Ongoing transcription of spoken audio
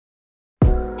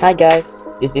Hi guys,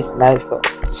 this is Naruto.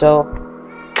 So,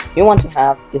 you want to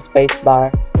have the space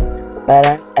bar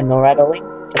balance and no rattling,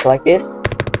 just like this.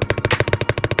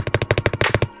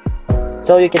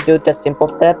 So you can do the simple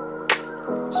step.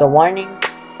 So warning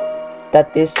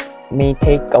that this may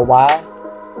take a while.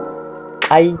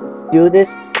 I do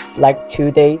this like 2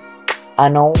 days. I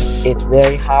know it's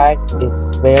very hard,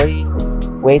 it's very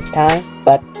waste time,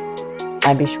 but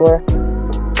I'm be sure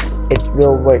it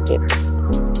will work it.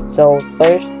 So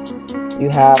first you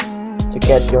have to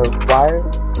get your wire.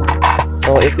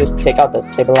 So if you take out the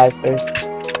stabilizers,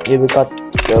 you will got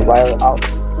your wire out.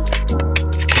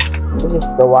 This is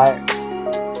the wire,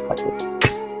 like this.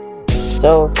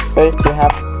 So first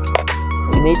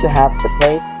you need to have the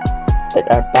place that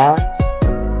are balanced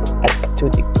at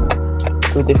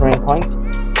two different points.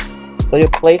 So you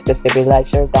place the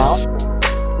stabilizer down,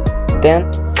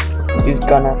 then you're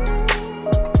gonna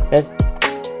press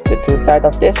the two sides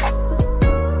of this.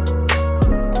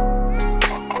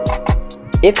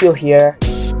 If you hear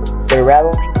the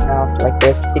rattling sound like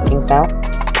this, ticking sound,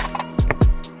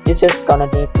 you're just gonna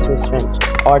need two strings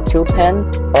or two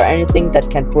pen or anything that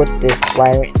can put this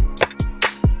wire in,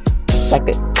 like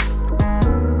this.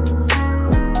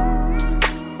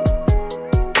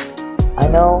 I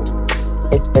know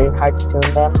it's very hard to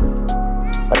tune them,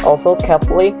 but also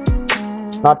carefully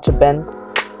not to bend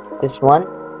this one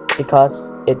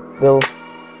because it will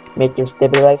make your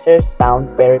stabilizer sound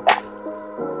very bad.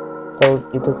 So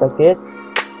you do like this,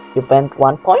 you bend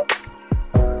one point,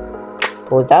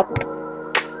 pull it out,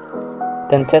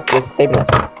 then test your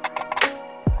stabilizer.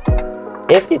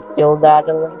 If it's still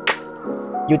rattling,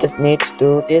 you just need to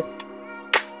do this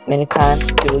many times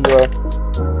till your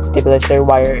stabilizer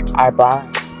wire are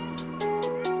balanced.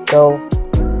 So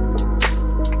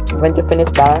when you finish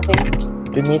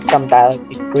balancing, you need some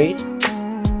dielectric grease.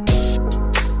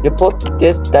 You put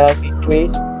this dielectric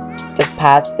grease just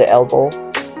past the elbow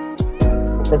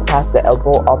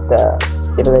of the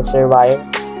stabilizer wire,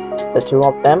 the two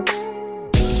of them.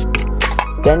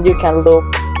 Then you can loop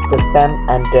the stem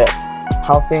and the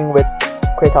housing with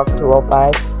Kratok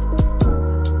 205.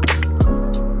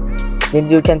 Then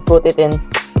you can put it in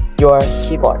your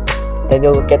keyboard, then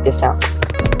you'll get this sound.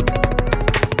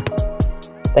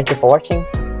 Thank you for watching.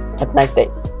 Have a nice day.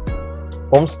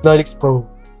 Homestylix Pro.